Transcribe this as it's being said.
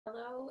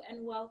Hello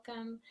and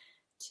welcome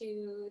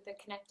to the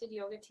Connected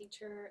Yoga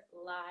Teacher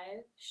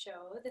live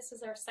show. This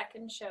is our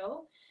second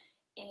show,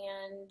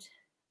 and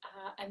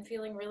I'm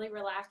feeling really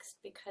relaxed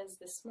because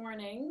this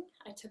morning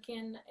I took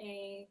in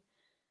a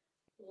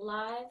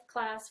live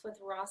class with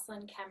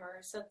Roslyn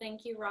Kemmer. So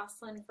thank you,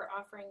 Roslyn, for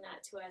offering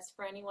that to us.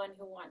 For anyone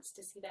who wants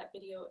to see that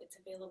video, it's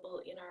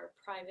available in our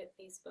private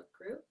Facebook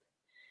group,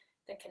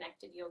 the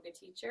Connected Yoga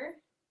Teacher.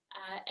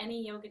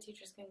 Any yoga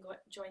teachers can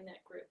join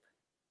that group.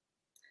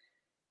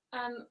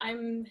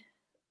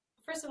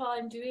 First of all,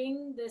 I'm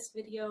doing this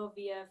video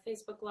via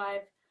Facebook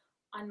Live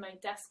on my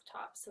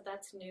desktop, so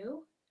that's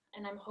new,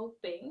 and I'm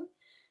hoping,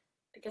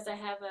 because I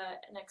have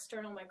an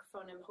external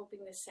microphone, I'm hoping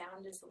the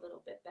sound is a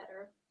little bit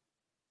better,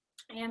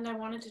 and I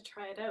wanted to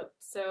try it out.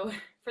 So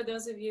for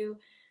those of you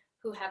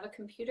who have a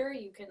computer,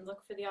 you can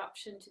look for the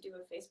option to do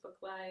a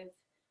Facebook Live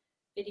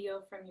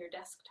video from your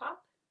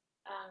desktop,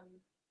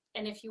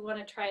 and if you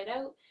want to try it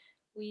out,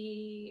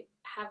 we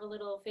have a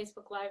little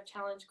Facebook Live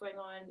challenge going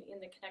on in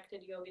the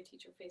Connected Yoga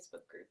Teacher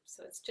Facebook group.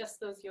 So it's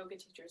just those yoga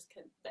teachers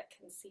that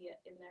can see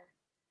it in there.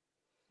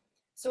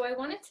 So I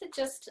wanted to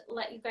just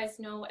let you guys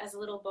know, as a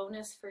little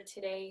bonus for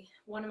today,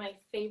 one of my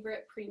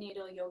favorite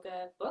prenatal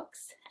yoga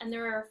books, and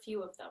there are a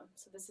few of them.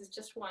 So this is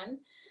just one.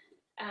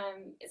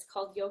 It's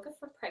called Yoga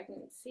for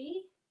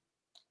Pregnancy,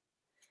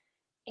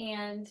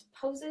 and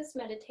Poses,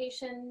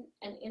 Meditation,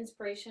 and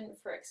Inspiration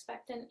for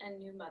Expectant and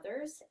New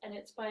Mothers, and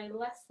it's by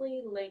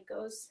Leslie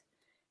Lakos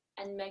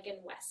and Megan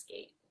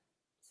Westgate.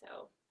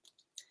 So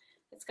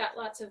it's got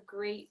lots of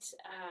great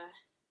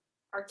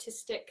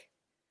artistic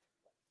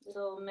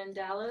little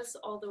mandalas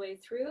all the way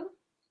through,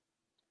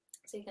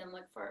 so you can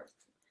look for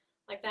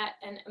like that,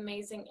 and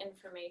amazing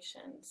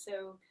information.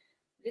 So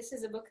this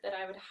is a book that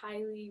I would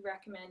highly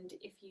recommend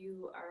if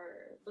you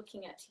are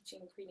looking at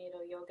teaching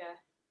prenatal yoga.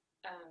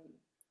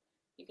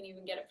 You can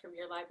even get it from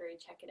your library,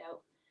 check it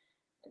out,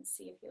 and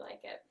see if you like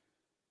it.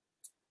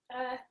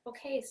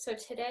 Okay, so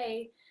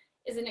today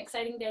is an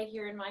exciting day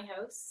here in my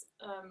house.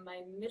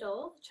 My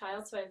middle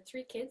child, so I have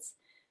 3 kids,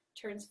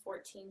 turns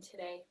 14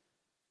 today,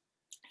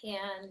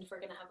 and we're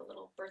going to have a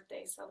little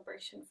birthday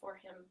celebration for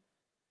him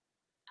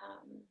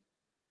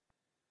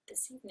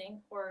this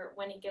evening, or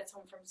when he gets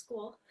home from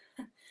school.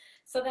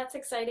 So that's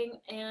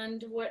exciting,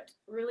 and what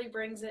really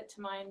brings it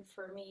to mind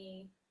for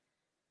me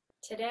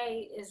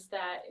today is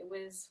that it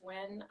was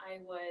when I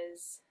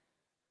was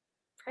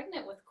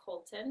pregnant with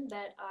Colton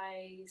that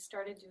I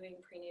started doing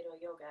prenatal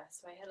yoga.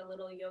 So I had a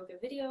little yoga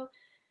video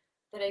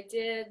that I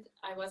did.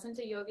 I wasn't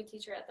a yoga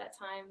teacher at that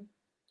time,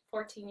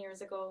 14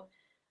 years ago,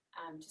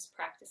 just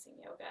practicing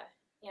yoga,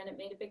 and it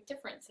made a big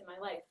difference in my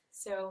life.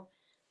 So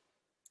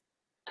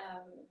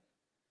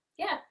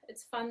yeah,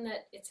 it's fun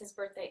that it's his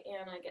birthday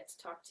and I get to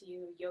talk to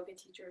you yoga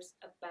teachers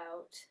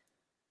about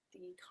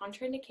the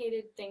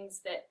contraindicated things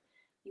that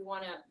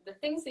the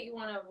things that you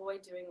want to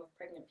avoid doing with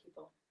pregnant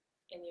people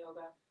in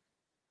yoga.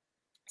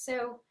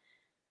 So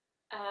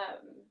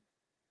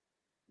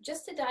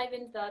just to dive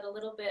into that a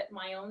little bit,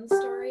 my own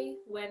story,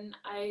 when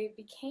I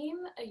became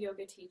a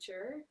yoga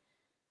teacher,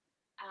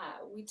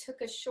 we took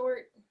a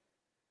short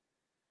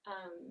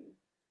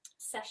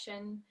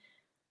session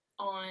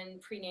on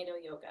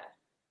prenatal yoga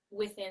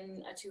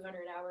within a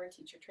 200-hour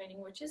teacher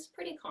training, which is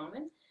pretty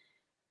common.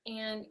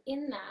 And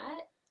in that,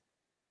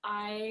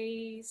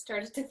 I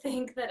started to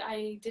think that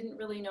I didn't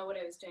really know what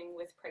I was doing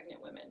with pregnant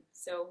women.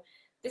 So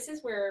this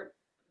is where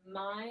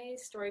my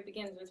story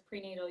begins with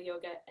prenatal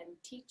yoga and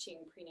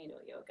teaching prenatal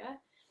yoga,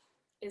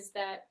 is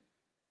that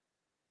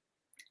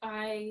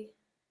I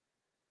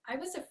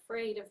was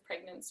afraid of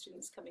pregnant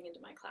students coming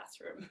into my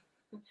classroom,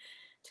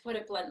 to put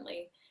it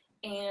bluntly.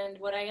 And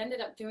what I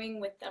ended up doing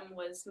with them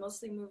was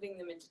mostly moving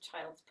them into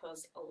child's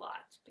pose a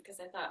lot, because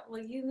I thought,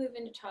 well, you move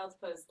into child's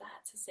pose,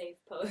 that's a safe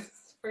pose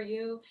for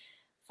you.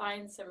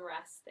 Find some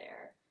rest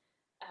there.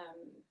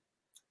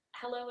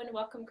 Hello and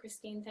welcome,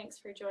 Christine. Thanks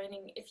for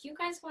joining. If you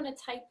guys want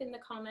to type in the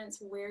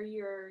comments where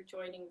you're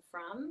joining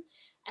from,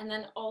 and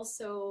then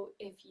also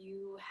if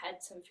you had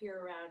some fear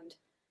around,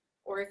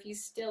 or if you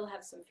still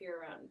have some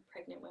fear around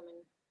pregnant women,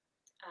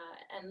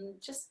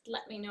 and just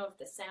let me know if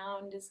the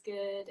sound is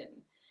good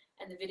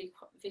and the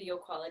video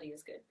quality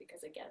is good,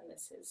 because again,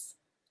 this is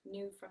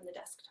new from the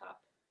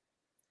desktop.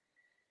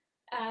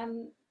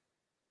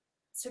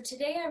 So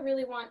today I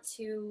really want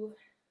to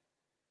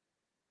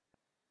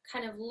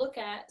kind of look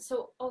at,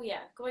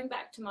 going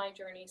back to my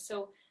journey.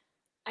 So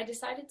I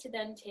decided to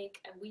then take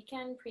a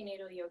weekend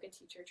prenatal yoga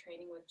teacher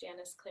training with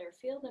Janice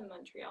Clarefield in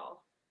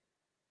Montreal.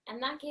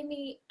 And that gave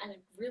me a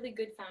really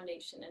good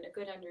foundation and a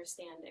good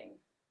understanding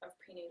of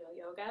prenatal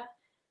yoga.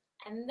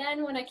 And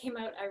then when I came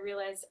out, I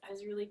realized I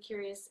was really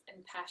curious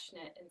and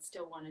passionate and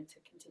still wanted to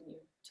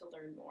continue to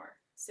learn more.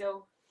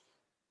 So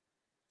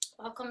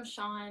welcome,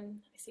 Sean.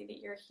 I see that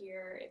you're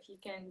here. If you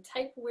can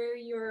type where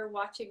you're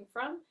watching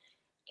from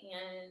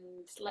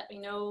and let me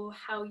know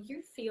how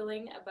you're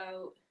feeling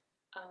about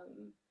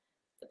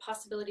the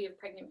possibility of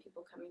pregnant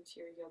people coming to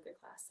your yoga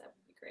class, that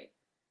would be great.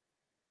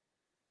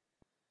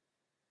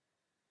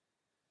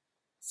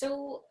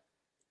 So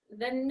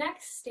the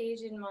next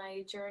stage in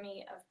my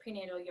journey of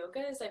prenatal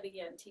yoga is I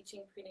began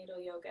teaching prenatal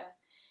yoga.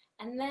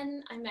 And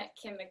then I met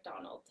Kim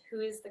McDonald, who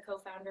is the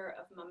co-founder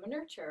of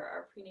MamaNurture,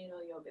 our prenatal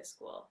yoga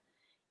school.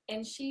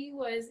 And she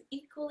was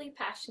equally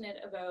passionate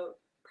about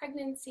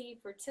pregnancy,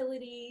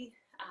 fertility,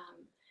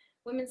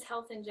 women's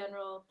health in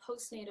general,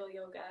 postnatal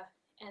yoga.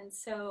 And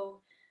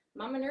so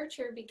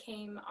MamaNurture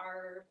became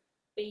our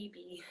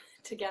baby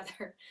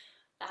together.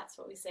 That's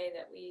what we say,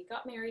 that we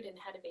got married and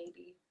had a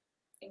baby.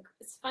 And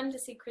it's fun to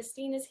see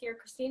Christine is here.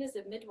 Christine is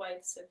a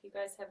midwife, so if you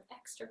guys have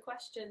extra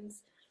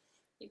questions,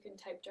 you can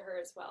type to her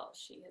as well.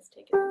 She has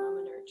taken the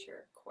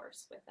MamaNurture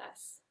course with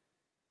us.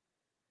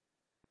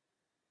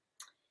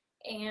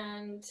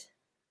 And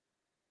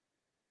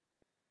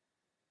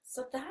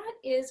so that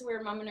is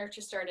where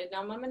MamaNurture started.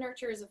 Now,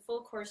 MamaNurture is a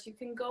full course. You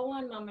can go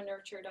on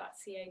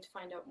mamanurture.ca to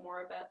find out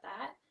more about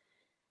that.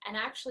 And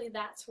actually,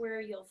 that's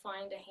where you'll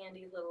find a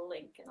handy little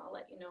link, and I'll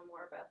let you know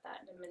more about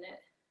that in a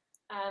minute.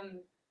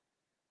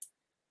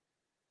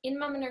 In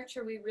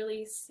MamaNurture, we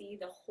really see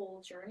the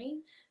whole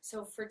journey.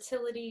 So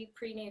fertility,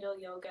 prenatal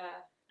yoga,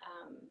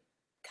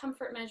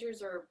 comfort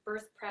measures or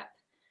birth prep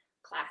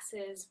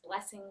classes,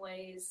 blessing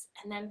ways,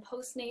 and then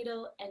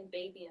postnatal and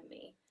baby and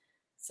me.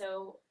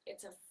 So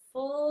it's a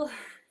full,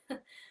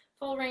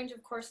 full range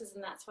of courses,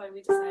 and that's why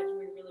we decided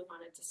we really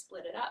wanted to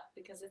split it up,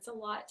 because it's a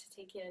lot to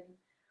take in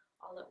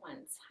all at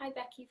once. Hi,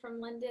 Becky from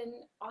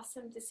London.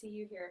 Awesome to see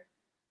you here.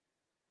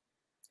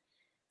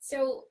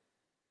 So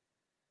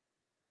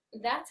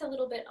that's a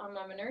little bit on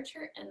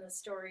MamaNurture and the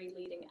story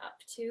leading up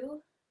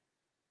to.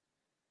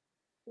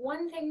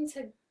 One thing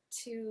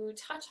to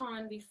touch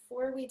on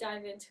before we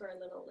dive into our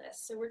little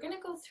list. So we're going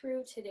to go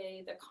through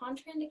today the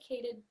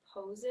contraindicated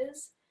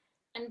poses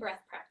and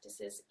breath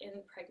practices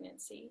in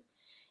pregnancy.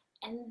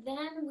 And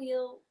then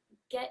we'll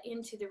get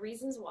into the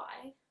reasons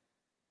why,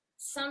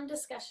 some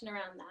discussion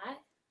around that,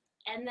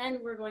 and then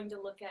we're going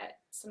to look at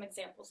some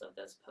examples of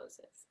those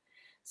poses.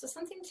 So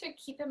something to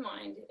keep in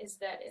mind is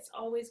that it's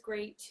always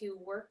great to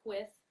work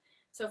with,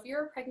 so if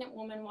you're a pregnant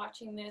woman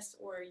watching this,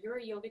 or you're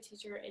a yoga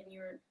teacher and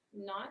you're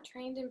not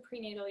trained in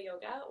prenatal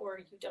yoga, or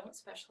you don't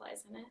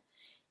specialize in it,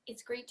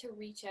 it's great to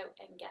reach out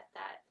and get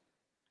that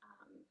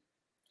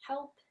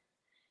help,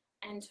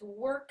 and to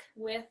work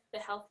with the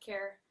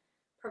healthcare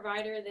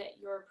provider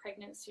that your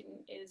pregnant student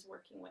is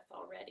working with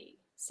already.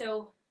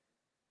 So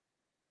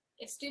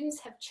if students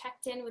have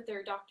checked in with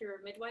their doctor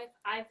or midwife,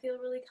 I feel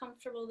really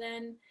comfortable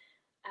then.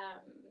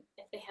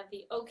 If they have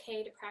the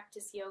okay to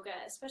practice yoga,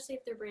 especially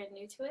if they're brand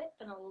new to it,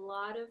 and a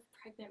lot of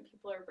pregnant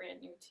people are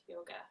brand new to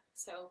yoga.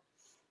 So,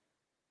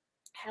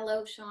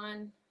 hello,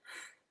 Sean.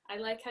 I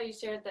like how you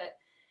shared that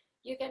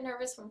you get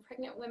nervous when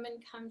pregnant women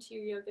come to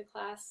your yoga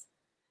class,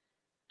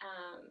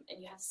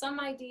 and you have some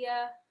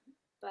idea,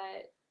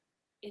 but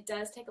it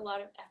does take a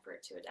lot of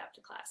effort to adapt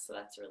a class, so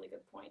that's a really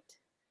good point.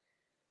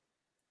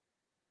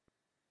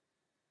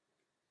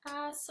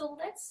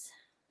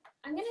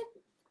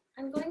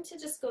 I'm going to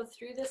just go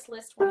through this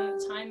list one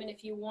at a time, and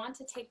if you want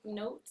to take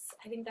notes,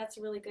 I think that's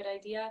a really good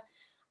idea.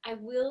 I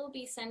will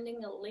be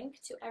sending a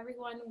link to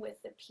everyone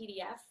with the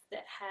PDF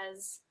that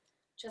has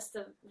just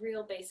the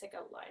real basic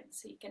outline,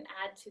 so you can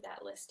add to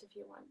that list if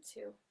you want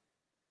to.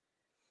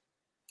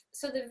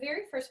 So the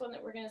very first one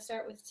that we're going to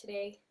start with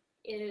today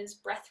is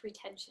breath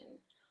retention,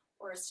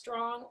 or a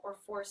strong or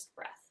forced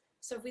breath.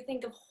 So if we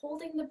think of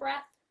holding the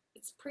breath,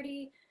 it's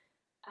pretty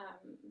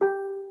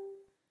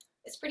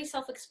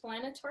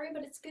self-explanatory,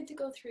 but it's good to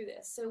go through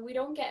this. So we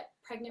don't get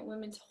pregnant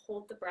women to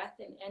hold the breath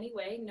in any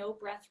way, no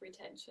breath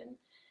retention,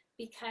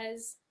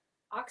 because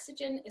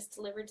oxygen is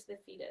delivered to the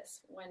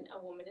fetus when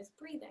a woman is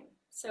breathing.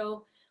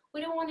 So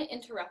we don't want to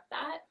interrupt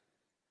that.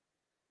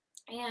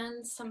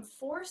 And some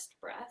forced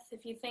breath,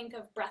 if you think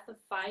of breath of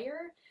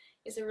fire,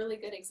 is a really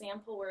good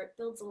example where it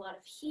builds a lot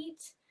of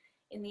heat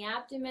in the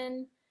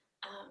abdomen.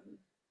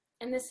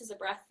 And this is a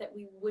breath that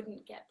we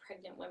wouldn't get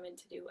pregnant women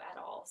to do at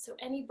all. So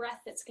any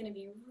breath that's going to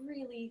be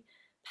really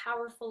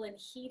powerful and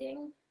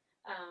heating.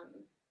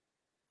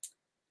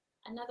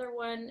 Another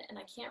one, and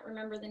I can't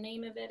remember the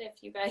name of it,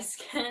 if you guys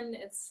can,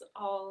 it's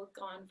all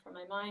gone from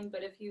my mind,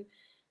 but if you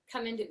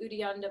come into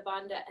Uddiyana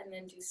Bandha and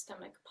then do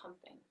stomach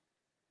pumping.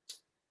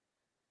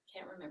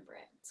 Can't remember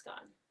it, it's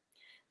gone.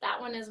 That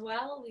one as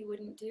well, we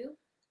wouldn't do.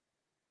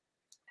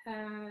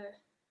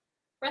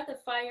 Breath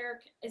of fire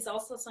is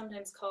also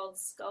sometimes called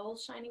skull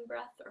shining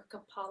breath or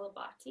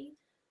Kapalabhati.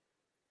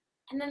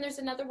 And then there's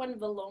another one,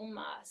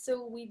 Viloma.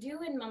 So we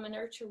do in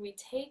MamaNurture, we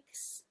take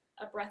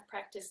a breath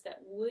practice that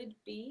would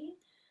be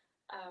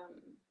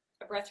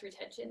a breath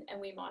retention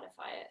and we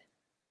modify it.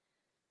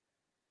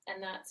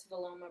 And that's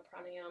Viloma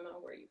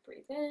Pranayama, where you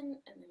breathe in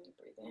and then you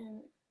breathe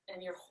in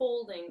and you're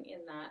holding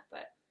in that,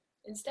 but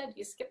instead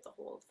you skip the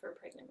hold for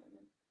pregnant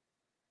women.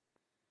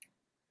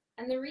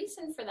 And the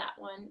reason for that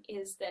one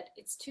is that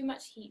it's too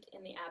much heat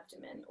in the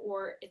abdomen,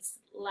 or it's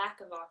lack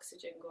of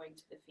oxygen going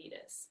to the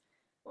fetus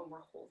when we're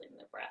holding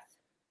the breath.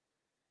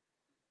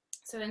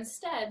 So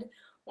instead,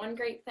 one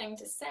great thing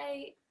to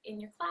say in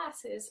your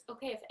class is,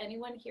 okay, if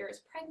anyone here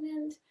is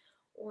pregnant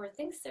or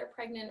thinks they're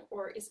pregnant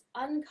or is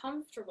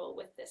uncomfortable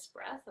with this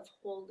breath of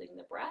holding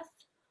the breath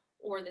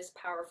or this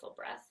powerful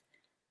breath,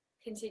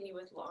 continue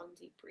with long,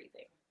 deep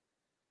breathing.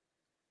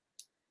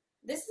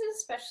 This is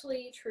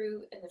especially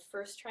true in the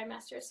first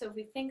trimester. So if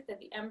we think that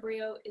the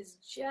embryo is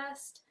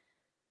just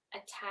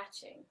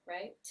attaching,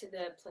 right, to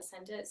the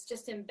placenta, it's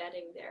just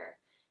embedding there.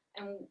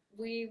 And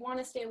we want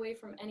to stay away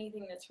from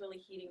anything that's really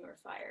heating or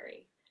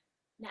fiery.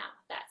 Now,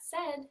 that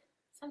said,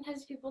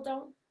 sometimes people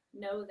don't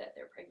know that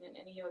they're pregnant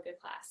in a yoga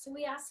class. So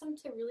we ask them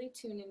to really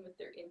tune in with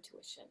their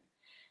intuition.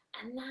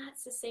 And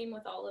that's the same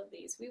with all of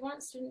these. We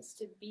want students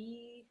to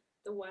be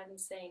the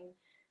ones saying,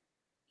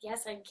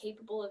 yes, I'm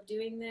capable of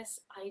doing this.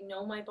 I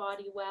know my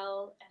body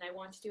well and I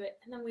want to do it.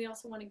 And then we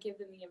also want to give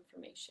them the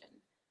information.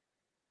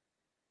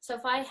 So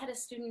if I had a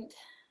student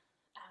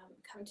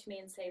come to me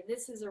and say,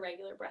 this is a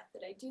regular breath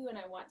that I do and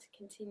I want to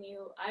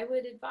continue, I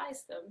would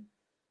advise them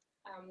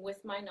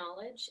with my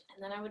knowledge,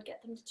 and then I would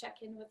get them to check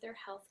in with their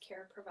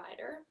healthcare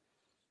provider.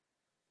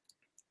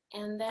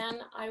 And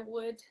then I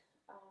would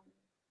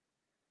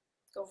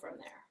go from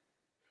there.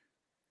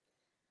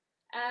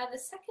 The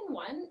second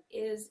one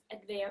is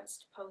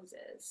advanced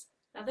poses.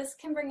 Now this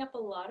can bring up a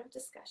lot of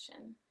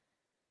discussion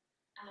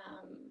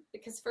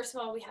because first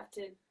of all we have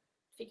to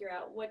figure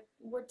out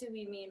what do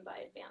we mean by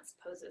advanced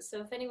poses.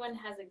 So if anyone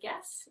has a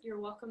guess, you're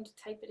welcome to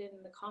type it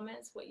in the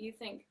comments what you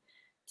think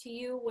to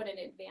you what an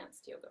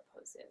advanced yoga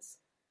pose is.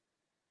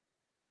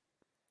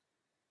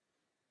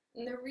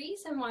 And the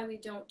reason why we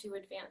don't do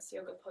advanced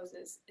yoga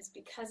poses is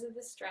because of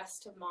the stress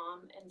to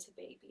mom and to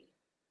baby.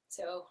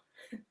 So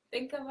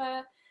think of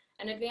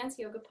an advanced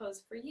yoga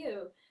pose for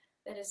you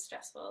that is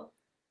stressful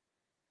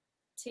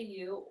to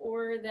you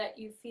or that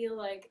you feel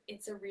like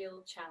it's a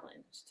real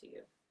challenge to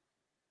you.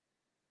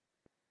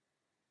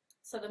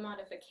 So the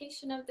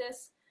modification of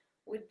this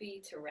would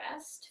be to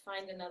rest,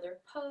 find another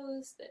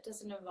pose that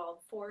doesn't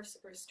involve force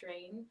or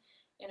strain.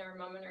 In our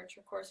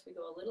MamaNurture course, we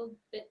go a little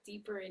bit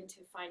deeper into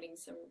finding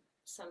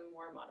some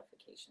more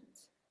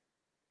modifications.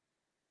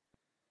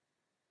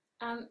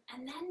 And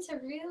then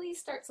to really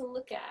start to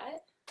look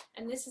at,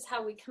 and this is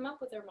how we come up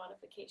with our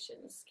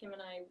modifications. Kim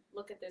and I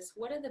look at this,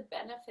 what are the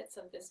benefits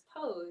of this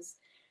pose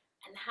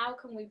and how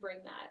can we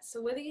bring that?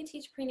 So whether you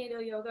teach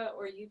prenatal yoga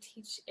or you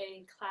teach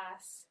a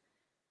class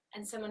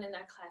and someone in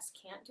that class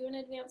can't do an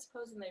advanced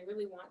pose and they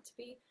really want to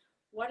be,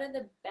 what are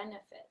the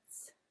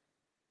benefits?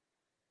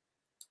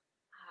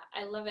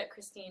 I love it,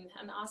 Christine.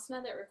 An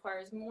asana that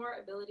requires more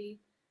ability,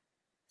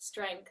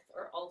 strength,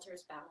 or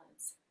alters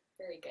balance.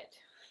 Very good.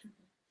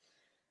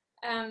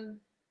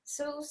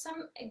 So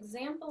some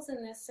examples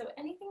in this, so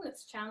anything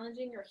that's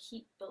challenging or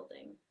heat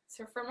building.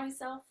 So for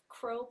myself,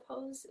 crow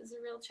pose is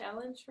a real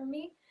challenge for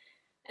me.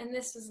 And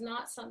this is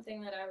not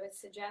something that I would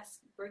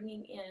suggest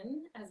bringing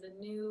in as a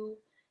new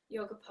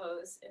yoga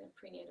pose in a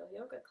prenatal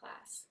yoga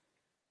class.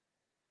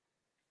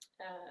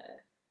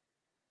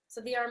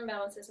 So the arm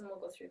balances, and we'll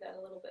go through that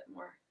a little bit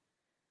more.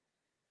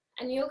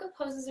 And yoga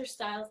poses are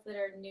styles that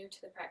are new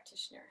to the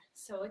practitioner.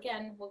 So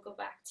again, we'll go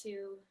back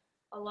to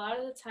a lot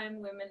of the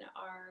time women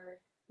are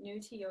new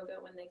to yoga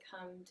when they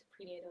come to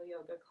prenatal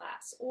yoga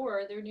class,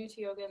 or they're new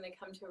to yoga and they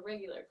come to a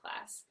regular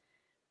class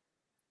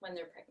when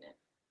they're pregnant.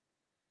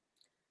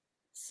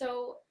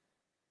 So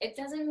it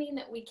doesn't mean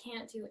that we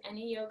can't do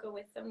any yoga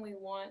with them. We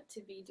want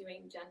to be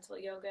doing gentle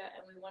yoga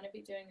and we want to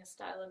be doing a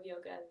style of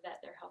yoga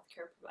that their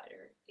healthcare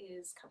provider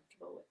is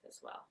comfortable with as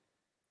well.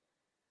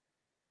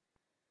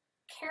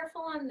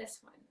 Careful on this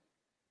one,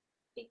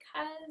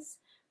 because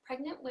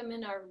pregnant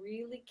women are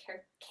really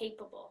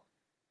capable.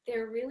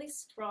 They're really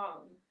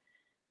strong,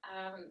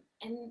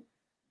 and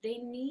they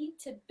need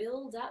to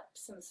build up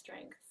some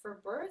strength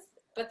for birth,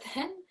 but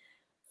then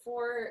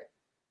for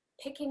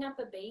picking up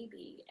a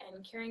baby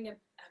and carrying a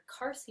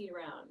car seat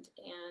around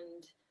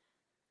and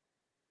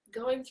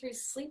going through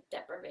sleep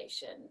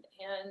deprivation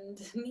and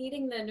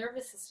needing the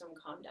nervous system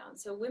calm down.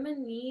 So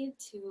women need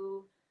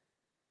to,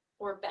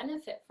 or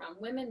benefit from,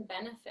 women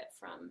benefit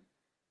from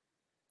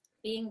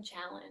being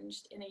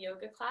challenged in a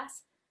yoga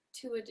class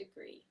to a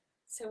degree.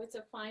 So it's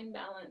a fine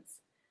balance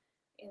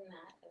in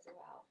that as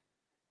well.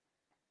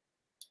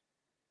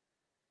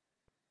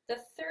 The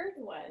third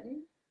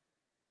one,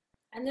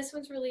 and this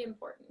one's really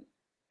important.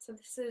 So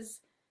this is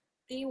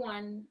the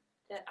one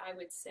that I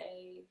would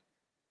say,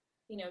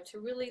 you know, to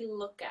really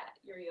look at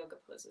your yoga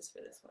poses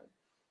for this one,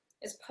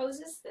 is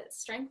poses that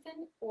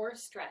strengthen or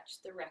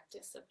stretch the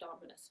rectus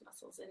abdominis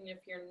muscles. And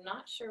if you're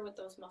not sure what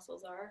those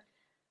muscles are,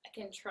 I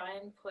can try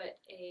and put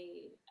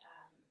a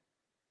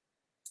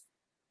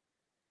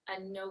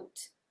note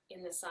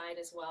in the side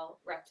as well,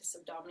 rectus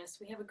abdominis.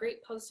 We have a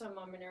great post on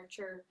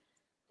MamaNurture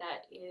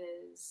that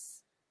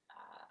is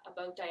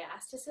about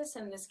diastasis,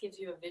 and this gives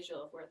you a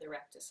visual of where the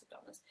rectus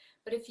abdominis.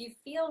 But if you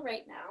feel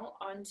right now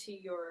onto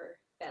your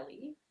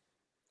belly,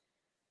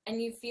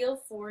 and you feel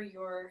for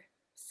your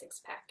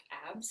six-pack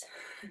abs,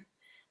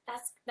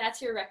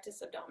 that's your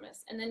rectus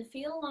abdominis. And then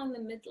feel along the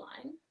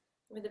midline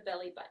where the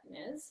belly button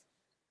is.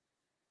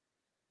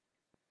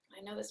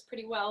 I know this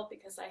pretty well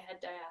because I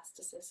had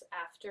diastasis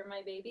after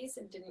my babies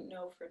and didn't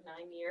know for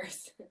 9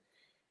 years.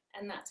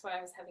 and that's why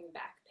I was having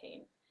back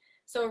pain.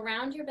 So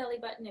around your belly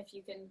button, if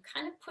you can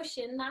kind of push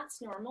in,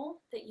 that's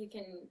normal, that you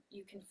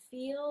can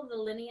feel the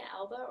linea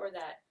alba, or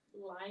that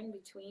line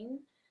between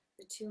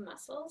the two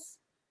muscles.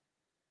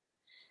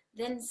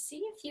 Then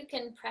see if you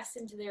can press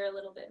into there a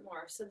little bit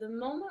more. So the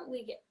moment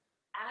we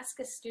ask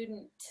a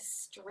student to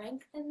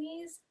strengthen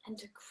these and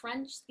to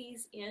crunch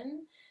these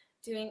in,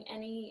 doing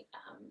any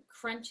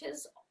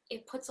crunches,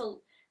 it puts a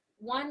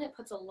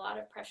lot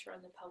of pressure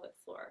on the pelvic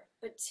floor.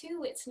 But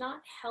two, it's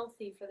not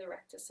healthy for the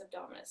rectus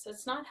abdominis. So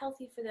it's not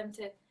healthy for them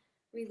to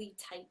really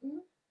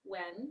tighten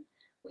when,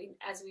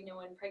 as we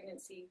know in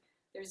pregnancy,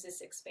 there's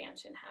this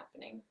expansion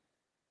happening.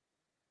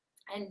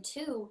 And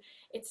two,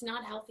 it's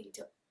not healthy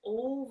to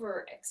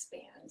over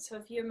expand. So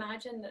if you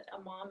imagine that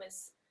a mom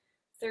is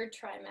 3rd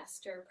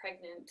trimester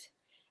pregnant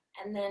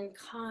and then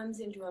comes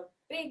into a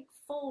big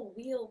full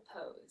wheel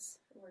pose.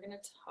 We're going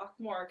to talk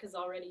more because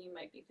already you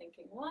might be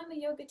thinking, well, I'm a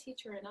yoga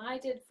teacher and I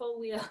did full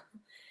wheel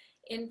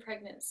in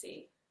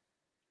pregnancy.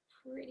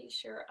 Pretty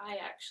sure I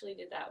actually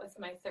did that with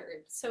my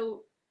 3rd.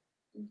 So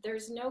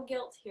there's no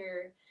guilt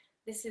here.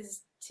 This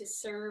is to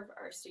serve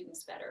our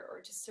students better,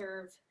 or to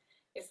serve,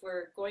 if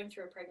we're going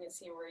through a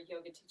pregnancy and we're a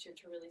yoga teacher,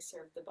 to really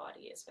serve the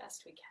body as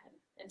best we can,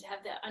 and to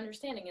have that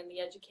understanding and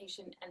the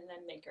education, and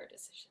then make our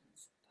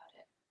decisions about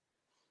it.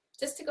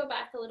 Just to go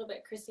back a little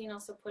bit, Christine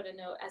also put a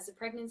note, as the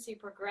pregnancy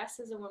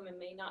progresses, a woman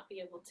may not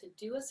be able to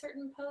do a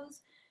certain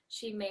pose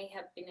she may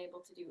have been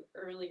able to do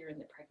earlier in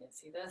the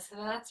pregnancy. So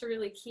that's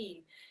really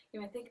key. You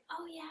might think,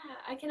 oh yeah,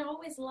 I can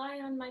always lie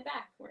on my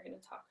back. We're going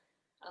to talk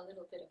a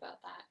little bit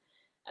about that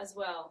as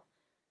well.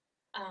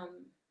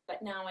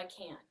 But now I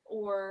can't.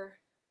 Or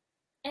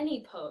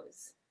any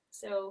pose.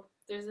 So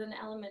there's an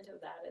element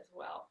of that as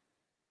well.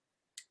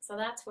 So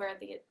that's where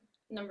the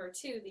number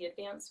 2, the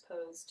advanced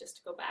pose, just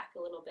to go back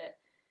a little bit,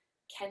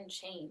 can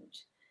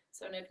change.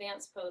 So an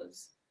advanced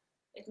pose,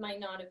 it might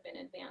not have been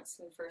advanced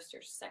in 1st or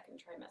 2nd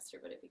trimester,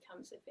 but it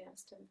becomes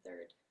advanced in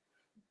 3rd.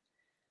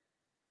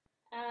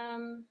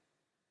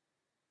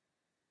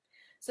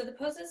 So the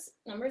poses,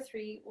 number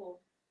 3, we'll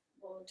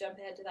jump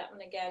ahead to that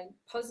one again.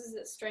 Poses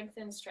that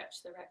strengthen,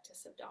 stretch the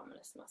rectus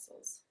abdominis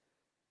muscles.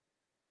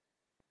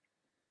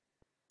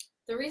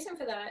 The reason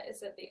for that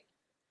is that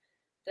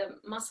the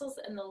muscles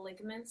and the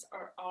ligaments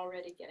are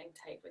already getting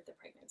tight with the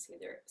pregnancy,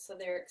 so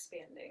they're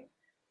expanding.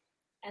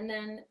 And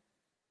then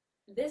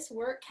this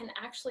work can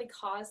actually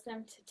cause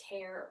them to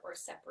tear or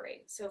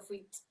separate. So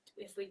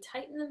if we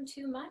tighten them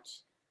too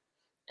much,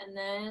 and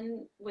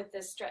then with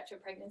the stretch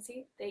of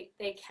pregnancy,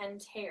 they can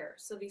tear.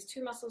 So these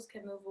two muscles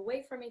can move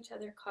away from each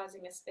other,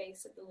 causing a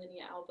space at the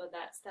linea alba.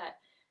 That's that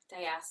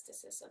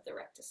diastasis of the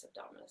rectus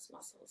abdominis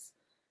muscles.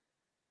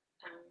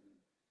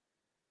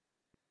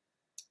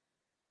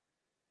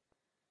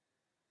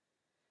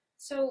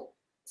 So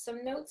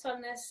some notes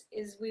on this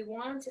is we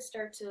want to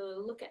start to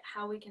look at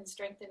how we can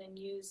strengthen and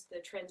use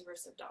the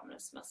transverse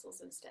abdominis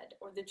muscles instead,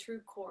 or the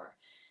true core.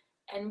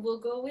 And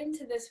we'll go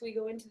into this, we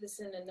go into this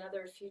in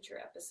another future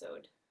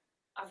episode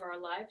of our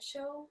live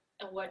show,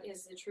 and what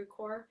is the true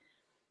core.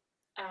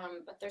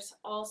 But there's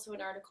also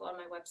an article on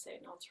my website,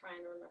 and I'll try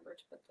and remember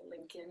to put the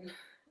link in.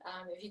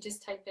 If you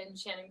just type in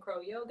Shannon Crow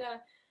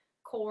Yoga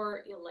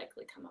core, you'll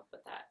likely come up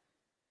with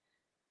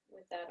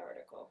that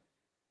article.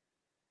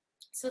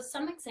 So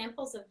some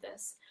examples of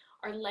this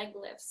are leg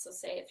lifts. So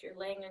say if you're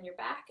laying on your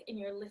back and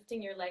you're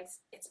lifting your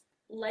legs, it's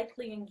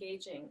likely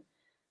engaging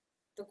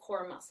the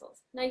core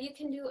muscles. Now you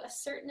can do a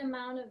certain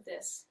amount of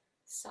this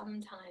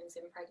sometimes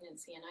in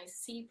pregnancy, and I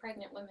see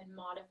pregnant women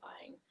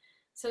modifying.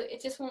 So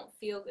it just won't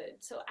feel good.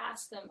 So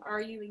ask them,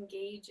 are you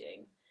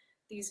engaging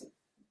these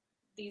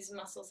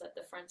muscles at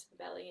the front of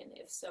the belly? And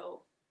if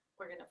so,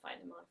 we're going to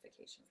find a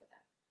modification for that.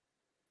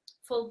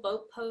 Full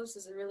boat pose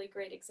is a really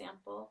great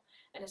example,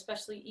 and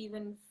especially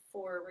even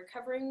for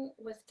recovering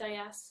with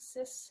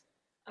diastasis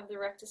of the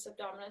rectus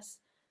abdominis,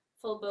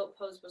 full boat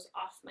pose was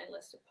off my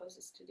list of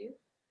poses to do.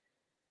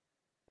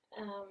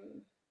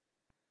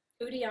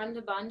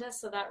 Uddiyana Bandha,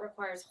 so that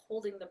requires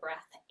holding the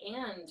breath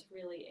and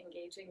really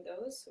engaging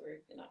those, so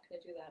we're not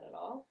going to do that at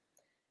all.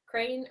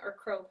 Crane or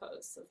crow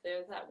pose, so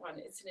there's that one.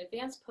 It's an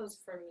advanced pose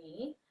for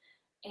me,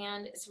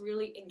 and it's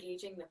really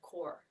engaging the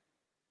core.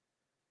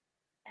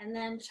 And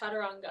then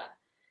chaturanga.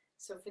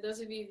 So for those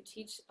of you who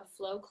teach a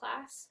flow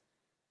class,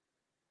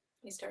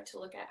 you start to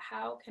look at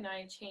how can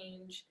I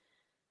change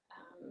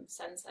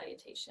sun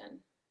salutation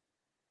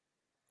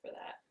for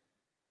that.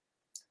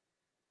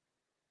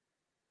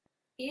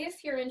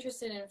 If you're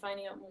interested in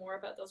finding out more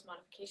about those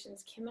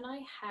modifications, Kim and I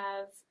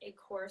have a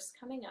course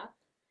coming up,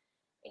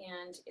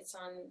 and it's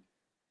on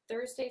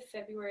Thursday,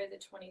 February the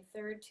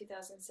 23rd,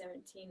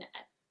 2017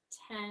 at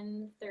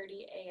 10:30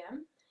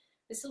 a.m.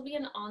 This will be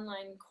an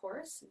online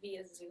course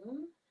via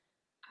Zoom.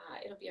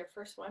 It'll be our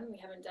first one. We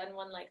haven't done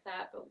one like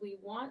that, but we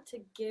want to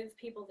give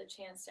people the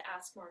chance to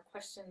ask more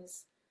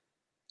questions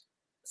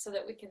so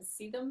that we can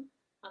see them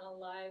on a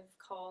live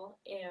call.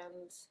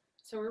 And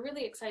so we're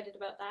really excited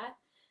about that.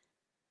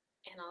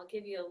 And I'll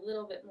give you a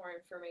little bit more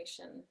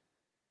information.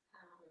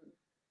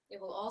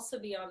 It will also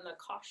be on the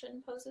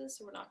caution poses,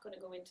 so we're not going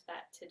to go into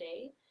that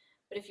today,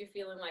 But if you're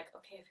feeling like,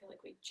 okay, I feel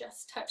like we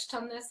just touched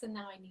on this and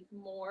now I need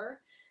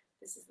more,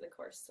 this is the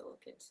course to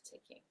look into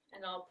taking.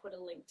 And I'll put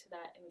a link to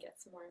that and get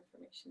some more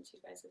information to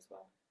you guys as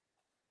well.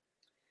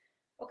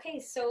 Okay,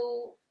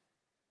 so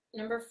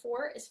number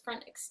 4 is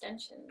front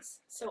extensions,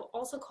 so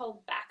also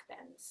called back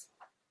bends.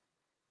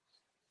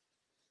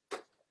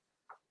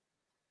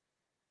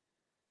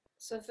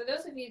 So for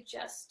those of you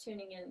just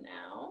tuning in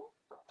now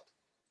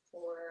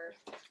or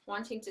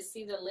wanting to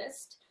see the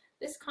list,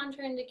 this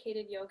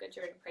contraindicated yoga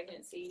during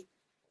pregnancy,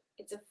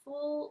 it's a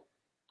full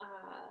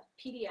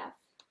PDF,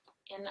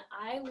 and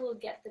I will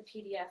get the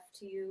PDF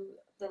to you,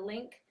 the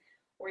link,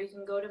 or you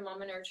can go to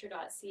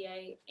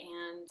MamaNurture.ca,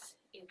 and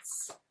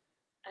it's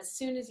as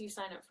soon as you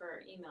sign up for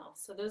our email.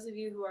 So those of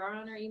you who are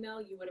on our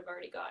email, you would have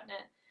already gotten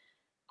it.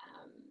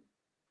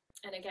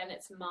 And again,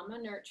 it's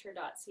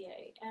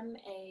MamaNurture.ca,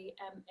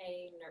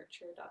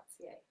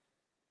 MAMANurture.ca.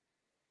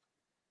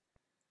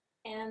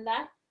 And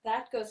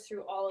that goes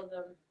through all of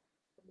them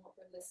from what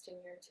we're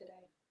listing here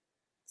today.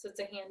 So it's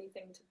a handy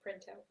thing to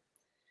print out.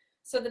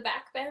 So the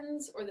back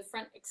bends or the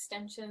front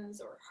extensions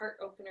or heart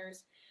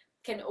openers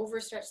can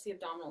overstretch the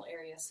abdominal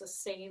area. So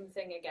same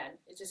thing again.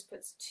 It just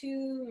puts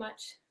too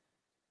much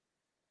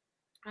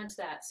onto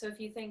that. So if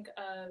you think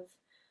of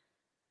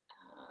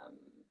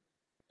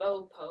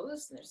bow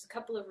pose, and there's a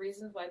couple of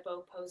reasons why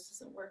bow pose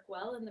doesn't work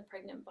well in the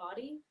pregnant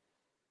body,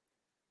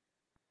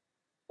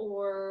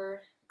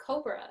 or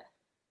cobra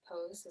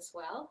pose as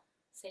well,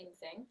 same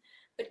thing.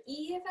 But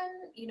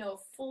even, you know,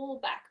 full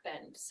back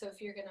bend. So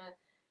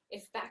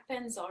if back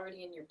bend's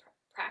already in your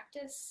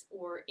practice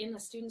or in the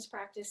student's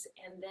practice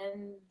and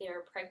then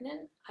they're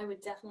pregnant, I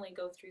would definitely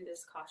go through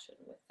this caution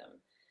with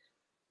them.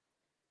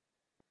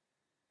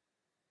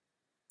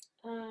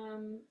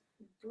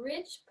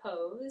 Bridge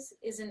pose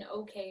is an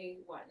okay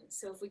one.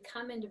 So if we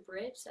come into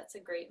bridge, that's a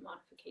great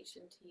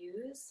modification to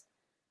use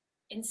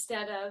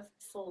instead of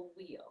full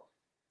wheel.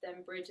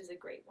 Then bridge is a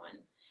great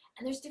one.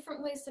 And there's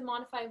different ways to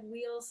modify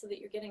wheel so that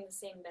you're getting the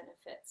same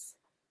benefits.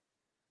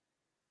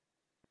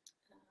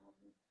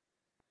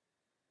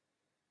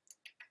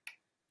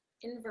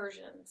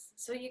 Inversions.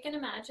 So you can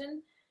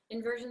imagine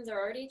inversions are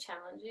already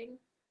challenging.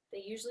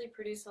 They usually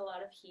produce a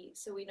lot of heat.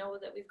 So we know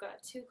that we've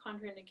got 2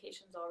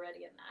 contraindications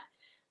already in that.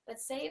 But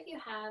say if you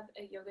have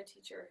a yoga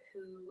teacher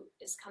who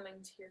is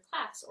coming to your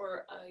class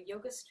or a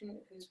yoga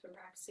student who's been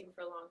practicing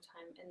for a long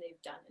time and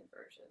they've done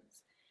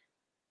inversions.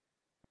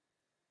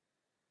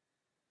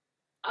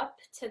 Up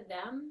to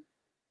them,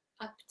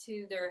 up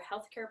to their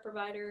healthcare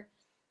provider,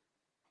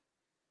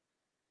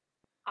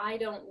 I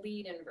don't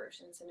lead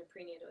inversions in a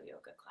prenatal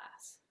yoga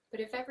class.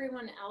 But if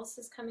everyone else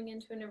is coming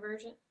into an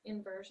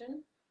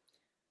inversion,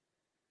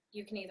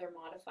 you can either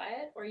modify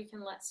it or you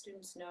can let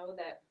students know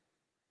that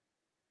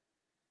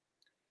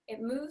it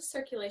moves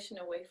circulation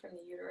away from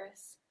the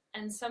uterus,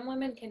 and some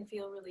women can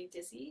feel really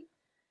dizzy.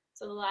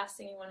 So the last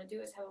thing you want to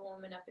do is have a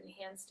woman up in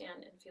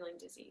handstand and feeling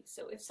dizzy.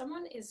 So if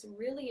someone is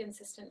really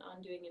insistent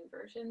on doing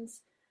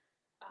inversions,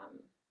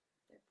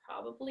 they're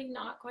probably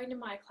not going to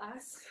my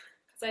class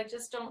because I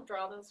just don't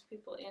draw those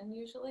people in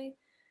usually.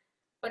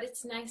 But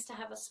it's nice to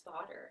have a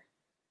spotter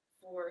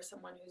for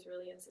someone who's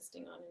really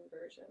insisting on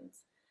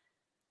inversions.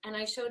 And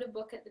I showed a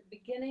book at the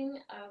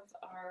beginning of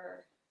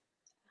our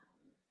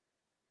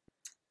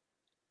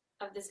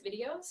of this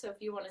video, so if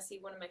you want to see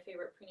one of my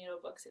favorite prenatal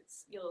books,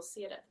 you'll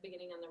see it at the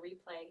beginning on the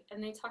replay,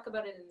 and they talk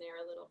about it in there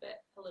a little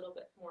bit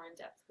more in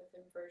depth with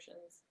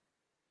inversions.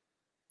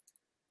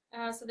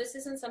 So this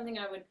isn't something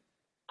I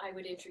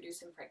would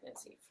introduce in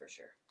pregnancy for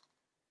sure.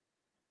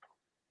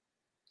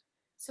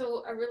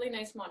 So a really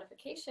nice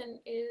modification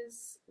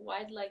is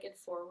wide-legged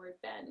forward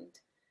bend.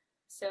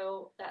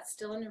 So that's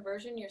still an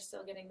inversion. You're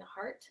still getting the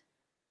heart,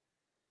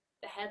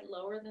 the head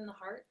lower than the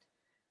heart,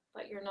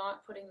 but you're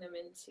not putting them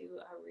into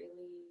a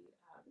really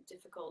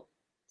difficult,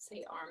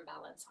 say, arm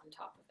balance on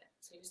top of it.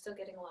 So you're still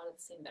getting a lot of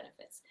the same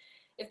benefits.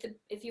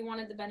 If you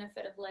wanted the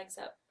benefit of legs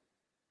up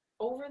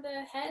over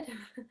the head,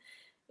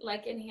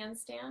 like in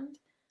handstand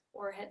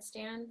or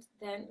headstand,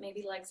 then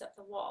maybe legs up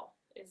the wall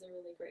is a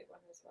really great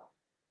one as well.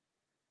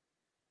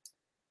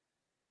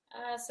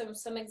 So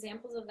some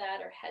examples of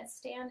that are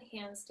headstand,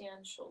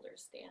 handstand, shoulder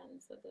stand.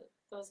 So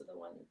those are the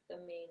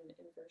main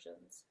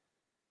inversions.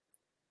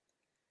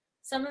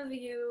 Some of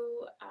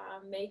you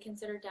may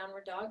consider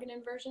downward dog an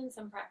inversion.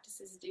 Some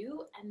practices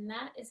do, and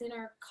that is in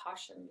our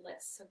caution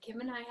list. So Kim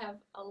and I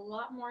have a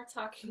lot more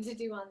talking to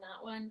do on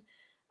that one.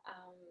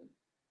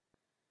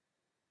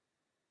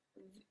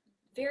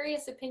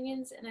 Various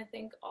opinions, and I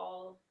think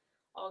all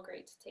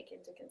great to take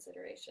into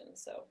consideration.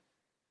 So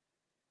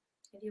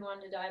if you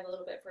wanted to dive a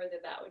little bit further,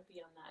 that would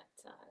be on that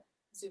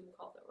Zoom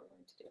call that we're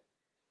going to do.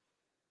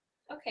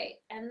 Okay,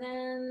 and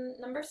then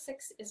number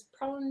 6 is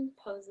prone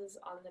poses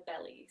on the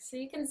belly. So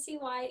you can see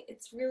why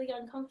it's really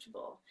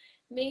uncomfortable.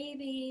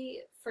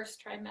 Maybe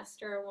first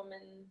trimester, a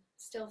woman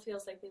still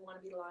feels like they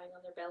want to be lying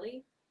on their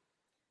belly.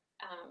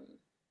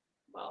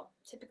 Well,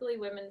 typically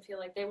women feel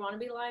like they want to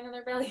be lying on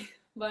their belly,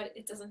 but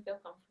it doesn't feel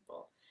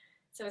comfortable.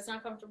 So it's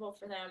not comfortable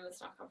for them,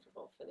 it's not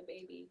comfortable for the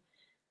baby.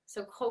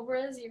 So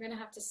cobras, you're going to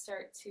have to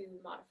start to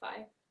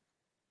modify.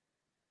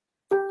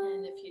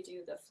 And if you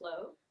do the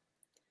float,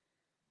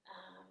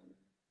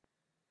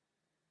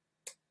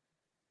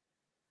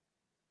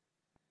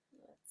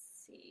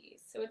 let's see.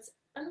 So it's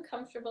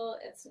uncomfortable.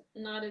 It's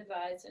not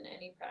advised in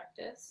any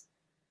practice.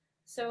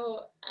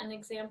 So an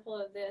example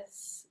of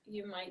this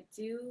you might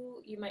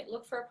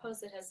look for a pose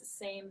that has the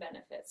same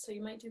benefits. So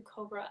you might do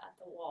cobra at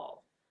the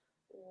wall.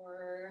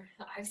 Or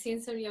I've seen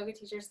some yoga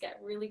teachers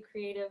get really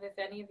creative. If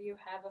any of you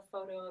have a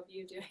photo of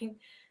you doing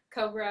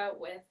cobra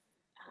with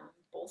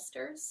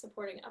bolsters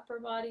supporting upper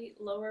body,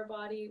 lower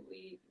body,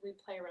 we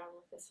play around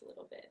with this a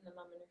little bit in the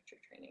MamaNurture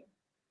training.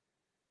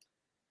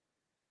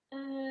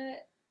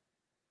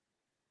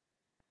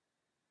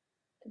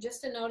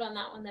 Just a note on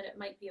that one that it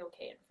might be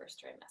okay in first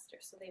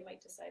trimester, so they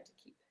might decide to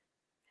keep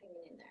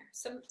hanging in there.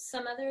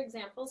 Some other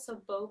examples,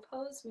 so bow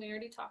pose, we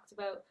already talked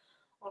about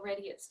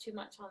already, it's too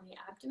much on the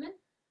abdomen.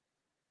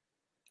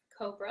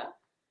 Cobra,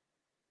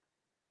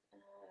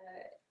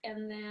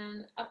 and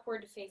then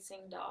upward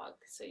facing dog,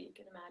 so you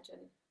can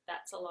imagine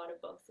that's a lot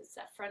of both. It's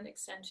that front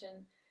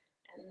extension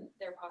and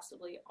they're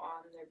possibly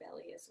on their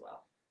belly as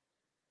well,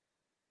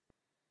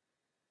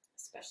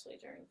 especially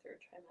during third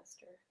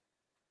trimester.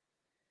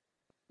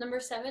 Number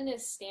 7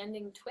 is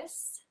standing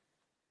twists.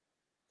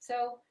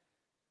 So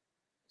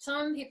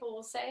some people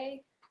will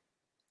say,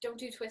 don't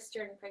do twists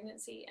during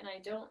pregnancy, and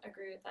I don't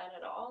agree with that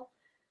at all.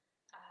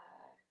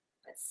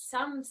 But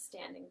some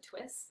standing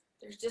twists,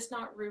 there's just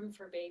not room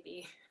for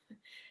baby.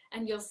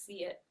 And you'll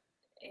see it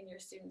in your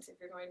students if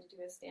you're going to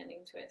do a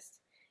standing twist.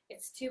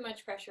 It's too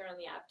much pressure on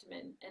the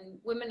abdomen, and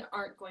women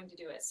aren't going to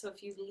do it. So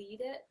if you lead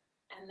it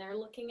and they're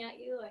looking at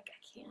you like, I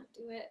can't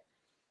do it,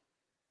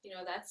 you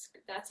know, that's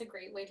a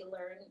great way to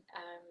learn.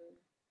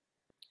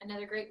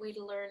 Another great way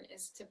to learn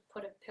is to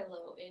put a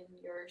pillow in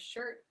your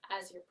shirt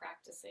as you're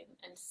practicing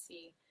and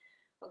see,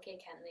 okay,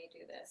 can they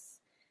do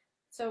this?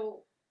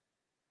 So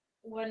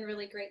one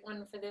really great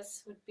one for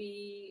this would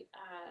be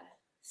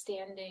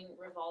standing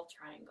revolve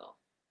triangle.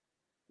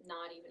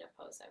 Not even a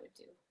pose I would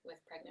do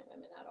with pregnant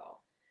women at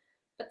all.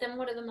 But then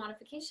what are the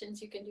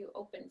modifications? You can do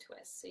open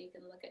twists, so you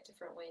can look at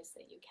different ways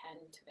that you can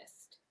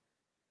twist.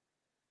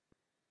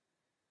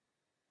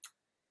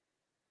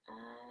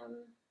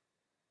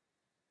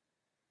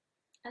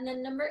 And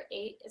then number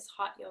 8 is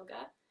hot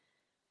yoga.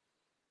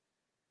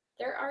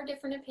 There are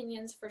different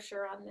opinions for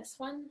sure on this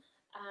one,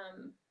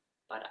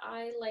 but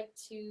I like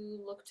to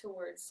look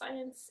towards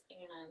science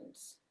and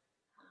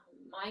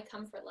my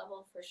comfort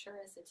level for sure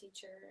as a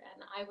teacher,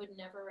 and I would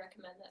never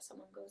recommend that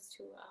someone goes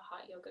to a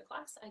hot yoga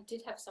class. I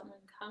did have someone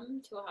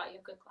come to a hot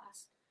yoga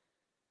class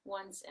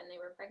once and they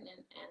were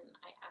pregnant, and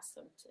I asked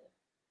them to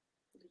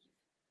leave.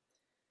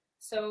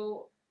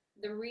 So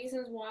the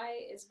reasons why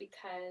is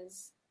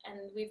because,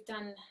 and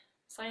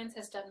science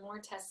has done more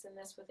tests in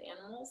this with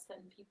animals than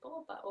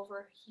people, but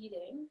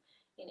overheating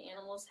in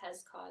animals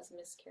has caused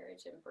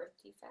miscarriage and birth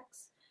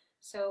defects.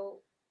 So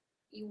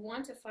you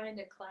want to find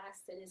a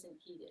class that isn't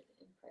heated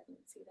in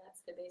pregnancy.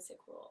 That's the basic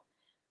rule.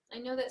 I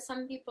know that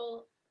some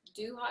people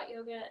do hot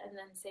yoga and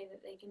then say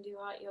that they can do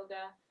hot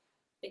yoga,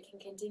 they can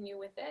continue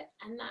with it,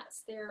 and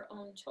that's their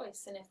own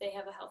choice. And if they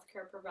have a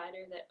healthcare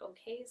provider that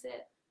okays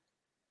it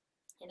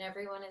and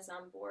everyone is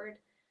on board,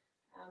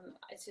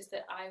 it's just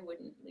that I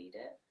wouldn't lead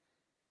it.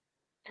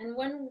 And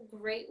one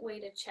great way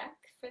to check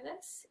for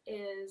this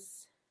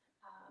is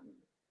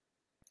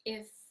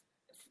if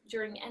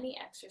during any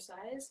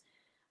exercise,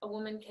 a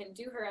woman can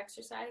do her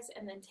exercise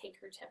and then take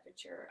her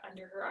temperature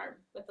under her arm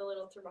with a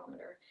little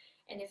thermometer.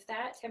 And if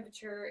that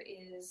temperature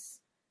is,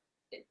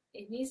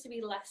 it needs to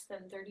be less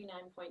than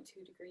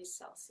 39.2 degrees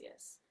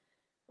Celsius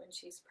when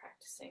she's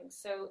practicing.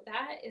 So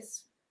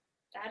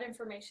that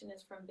information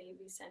is from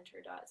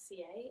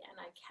babycenter.ca, and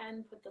I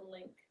can put the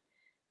link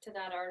to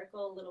that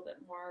article a little bit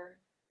more,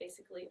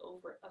 basically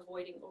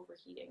avoiding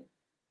overheating.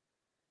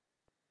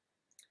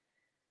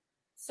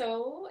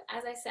 So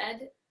as I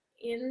said,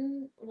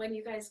 when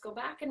you guys go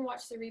back and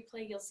watch the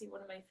replay, you'll see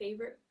one of my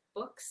favorite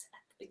books at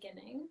the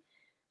beginning.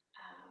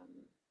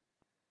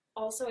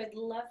 Also, I'd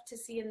love to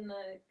see in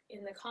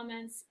the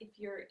comments if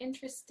you're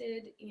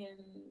interested in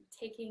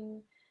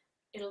taking,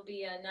 it'll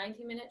be a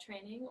 90-minute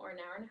training or an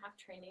hour-and-a-half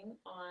training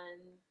on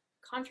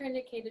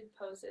contraindicated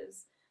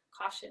poses,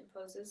 caution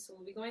poses. So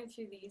we'll be going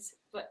through these,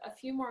 but a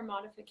few more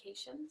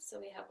modifications, so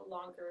we have a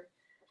longer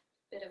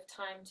bit of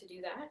time to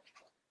do that.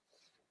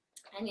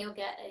 And you'll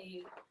get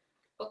a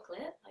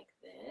booklet like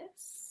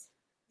this.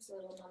 It's a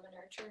little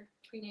MamaNurture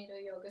Prenatal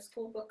Yoga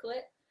School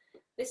booklet.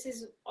 This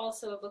is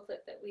also a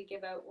booklet that we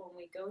give out when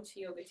we go to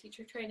yoga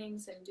teacher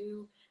trainings and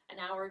do an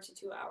hour to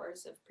 2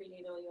 hours of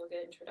prenatal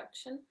yoga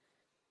introduction.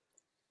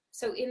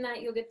 So in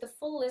that you'll get the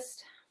full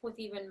list with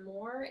even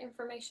more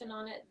information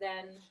on it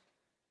than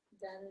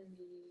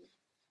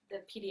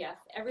the PDF.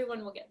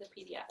 Everyone will get the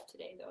PDF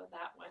today though,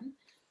 that one.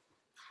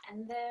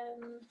 And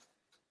then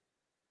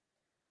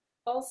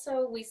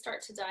also we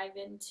start to dive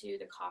into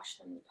the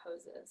caution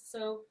poses.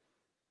 So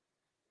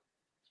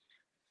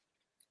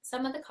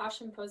some of the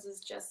caution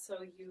poses, just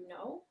so you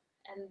know,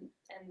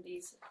 and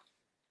these,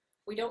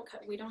 we don't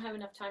have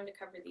enough time to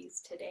cover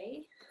these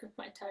today.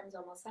 My time's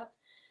almost up.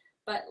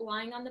 But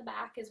lying on the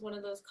back is one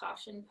of those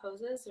caution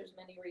poses. There's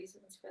many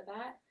reasons for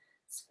that.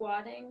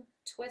 Squatting,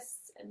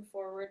 twists and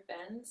forward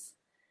bends,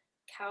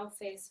 cow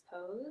face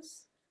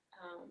pose,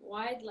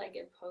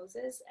 wide-legged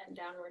poses, and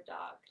downward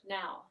dog.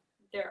 Now,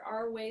 there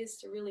are ways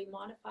to really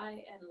modify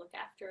and look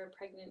after a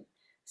pregnant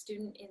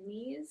student in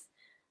these.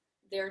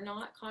 They're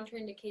not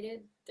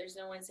contraindicated. There's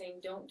no one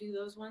saying don't do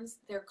those ones.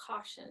 They're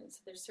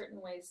cautions. There's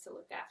certain ways to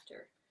look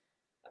after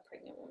a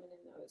pregnant woman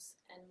in those,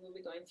 and we'll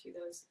be going through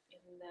those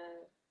in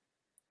the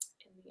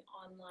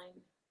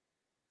online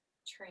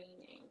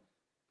training.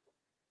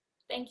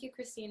 Thank you,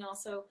 Christine.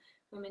 Also,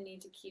 women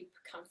need to keep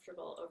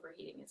comfortable.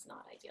 Overheating is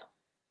not ideal.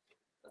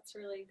 That's a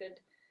really good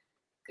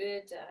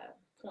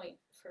point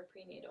for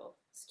prenatal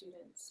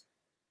students.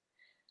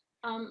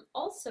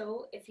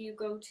 Also, if you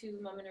go to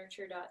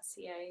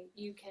MamaNurture.ca,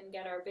 you can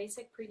get our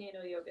basic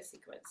prenatal yoga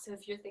sequence. So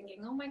if you're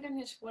thinking, oh my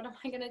goodness, what am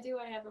I going to do?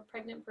 I have a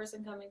pregnant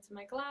person coming to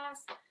my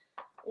class.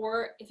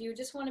 Or if you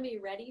just want to be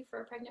ready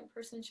for a pregnant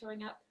person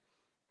showing up,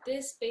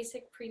 this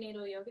basic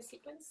prenatal yoga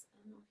sequence, I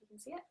don't know if you can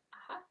see it,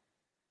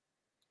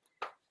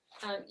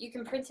 you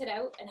can print it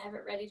out and have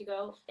it ready to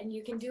go, and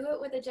you can do it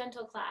with a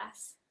gentle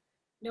class.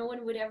 No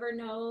one would ever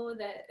know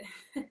that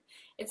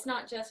it's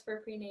not just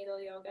for prenatal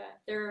yoga.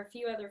 There are a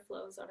few other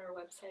flows on our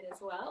website as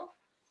well.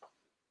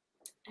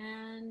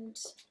 And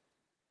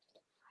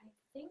I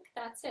think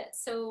that's it.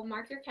 So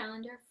mark your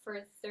calendar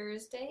for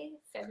Thursday,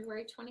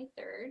 February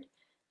 23rd,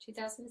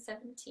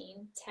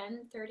 2017,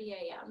 10:30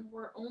 a.m.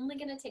 We're only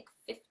going to take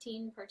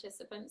 15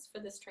 participants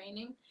for this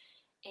training,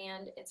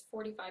 and it's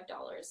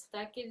 $45.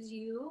 That gives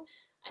you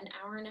an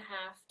hour and a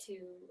half to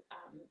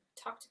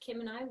talk to Kim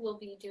and I. Will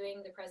be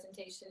doing the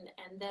presentation,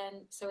 and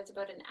then, so it's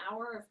about an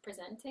hour of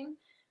presenting,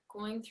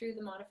 going through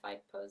the modified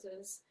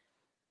poses,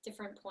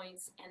 different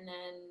points, and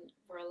then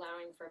we're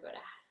allowing for about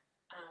a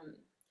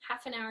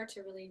half an hour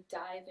to really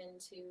dive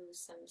into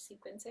some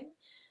sequencing,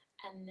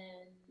 and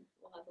then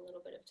we'll have a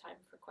little bit of time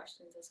for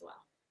questions as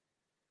well.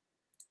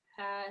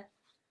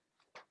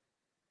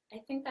 I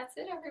think that's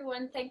it,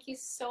 everyone. Thank you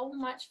so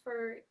much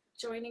for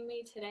joining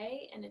me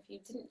today, and if you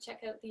didn't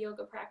check out the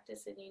yoga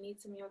practice and you need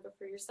some yoga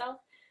for yourself,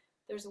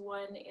 there's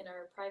one in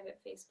our private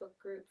Facebook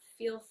group.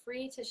 Feel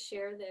free to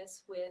share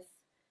this with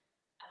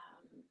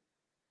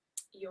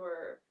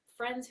your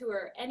friends who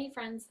are, any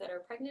friends that are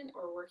pregnant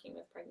or working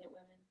with pregnant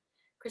women.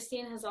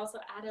 Christine has also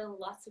added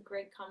lots of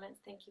great comments.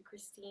 Thank you,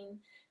 Christine.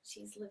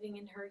 She's living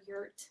in her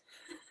yurt.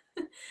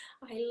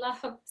 I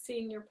love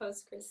seeing your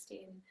post,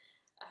 Christine.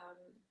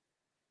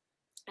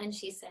 And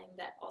she's saying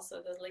that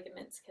also the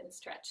ligaments can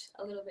stretch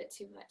a little bit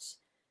too much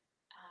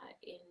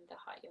in the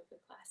hot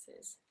yoga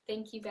classes.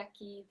 Thank you,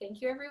 Becky.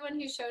 Thank you, everyone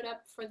who showed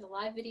up for the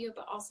live video,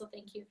 but also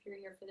thank you if you're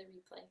here for the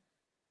replay.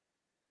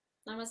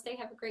 Namaste.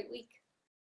 Have a great week.